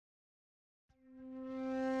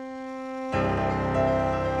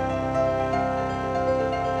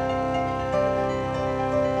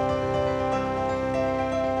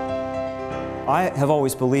I have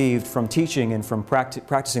always believed from teaching and from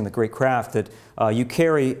practicing the great craft that you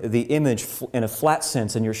carry the image in a flat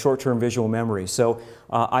sense in your short-term visual memory. So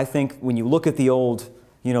I think when you look at the old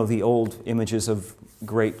images of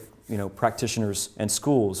great practitioners and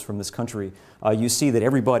schools from this country, you see that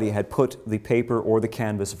everybody had put the paper or the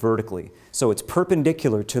canvas vertically. So it's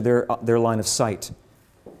perpendicular to their line of sight,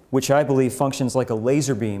 which I believe functions like a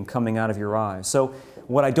laser beam coming out of your eye. So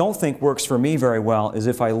what I don't think works for me very well is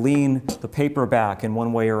if I lean the paper back in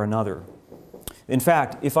one way or another. In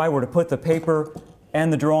fact, if I were to put the paper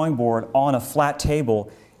and the drawing board on a flat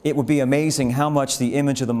table, it would be amazing how much the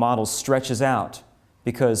image of the model stretches out,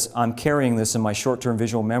 because I'm carrying this in my short-term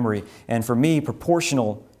visual memory. And for me,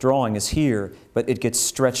 proportional drawing is here, but it gets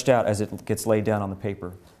stretched out as it gets laid down on the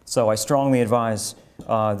paper. So I strongly advise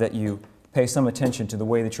that you pay some attention to the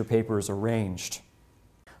way that your paper is arranged.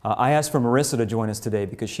 I asked for Marissa to join us today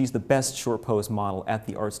because she's the best short pose model at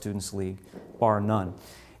the Art Students League, bar none.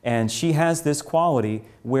 And she has this quality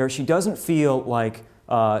where she doesn't feel like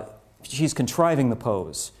she's contriving the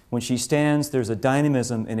pose. When she stands, there's a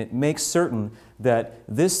dynamism, and it makes certain that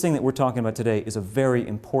this thing that we're talking about today is a very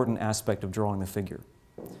important aspect of drawing the figure.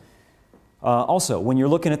 Also, when you're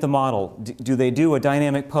looking at the model, do they do a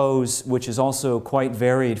dynamic pose which is also quite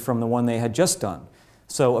varied from the one they had just done?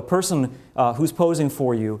 So a person who's posing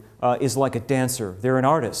for you is like a dancer. They're an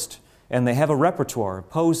artist, and they have a repertoire of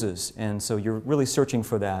poses, and so you're really searching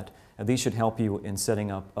for that. And these should help you in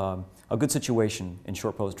setting up a good situation in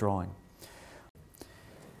short pose drawing.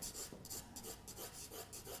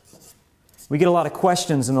 We get a lot of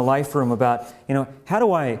questions in the Life Room about, how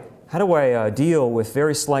do I deal with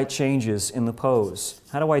very slight changes in the pose?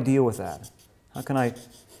 How do I deal with that? How can I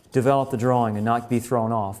develop the drawing and not be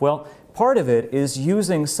thrown off? Well, part of it is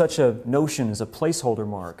using such a notion as a placeholder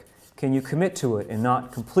mark. Can you commit to it and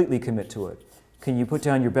not completely commit to it? Can you put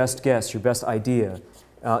down your best guess, your best idea,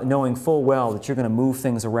 knowing full well that you're going to move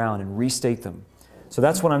things around and restate them? So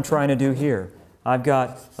that's what I'm trying to do here. I've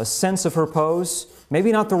got a sense of her pose,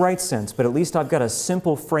 maybe not the right sense, but at least I've got a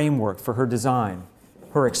simple framework for her design,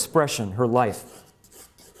 her expression, her life.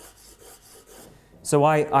 So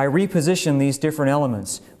I reposition these different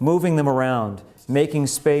elements, moving them around, making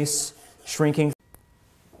space, shrinking.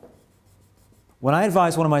 When I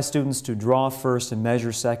advise one of my students to draw first and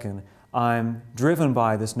measure second, I'm driven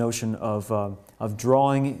by this notion of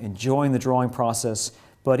drawing, enjoying the drawing process,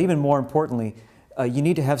 but even more importantly, you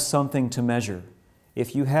need to have something to measure.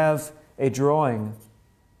 If you have a drawing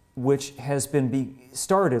which has been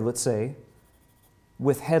started, let's say,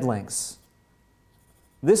 with head lengths,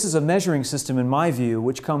 this is a measuring system, in my view,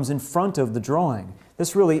 which comes in front of the drawing.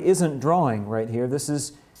 This really isn't drawing right here. This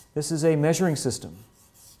is a measuring system.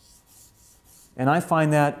 And I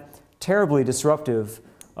find that terribly disruptive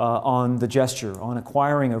on the gesture, on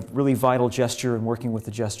acquiring a really vital gesture and working with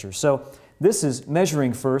the gesture. So this is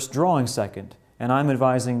measuring first, drawing second. And I'm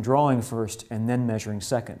advising drawing first and then measuring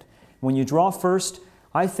second. When you draw first,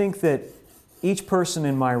 I think that each person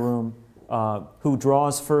in my room who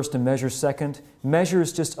draws first and measures second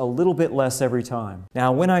measures just a little bit less every time.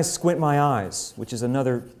 Now, when I squint my eyes, which is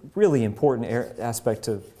another really important aspect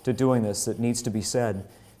to doing this that needs to be said,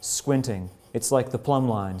 squinting, it's like the plumb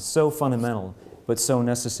line, so fundamental but so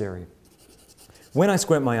necessary. When I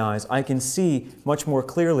squint my eyes, I can see much more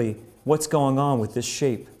clearly what's going on with this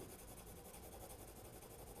shape.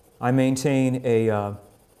 I maintain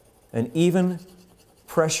an even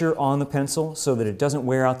pressure on the pencil so that it doesn't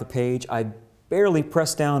wear out the page. I barely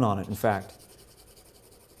press down on it, in fact.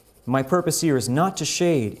 My purpose here is not to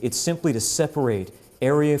shade, it's simply to separate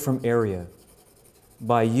area from area.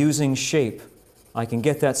 By using shape, I can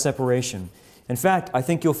get that separation. In fact, I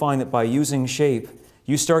think you'll find that by using shape,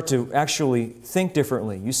 you start to actually think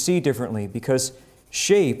differently, you see differently, because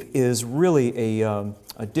shape is really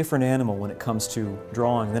a different animal when it comes to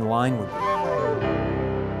drawing than line would be.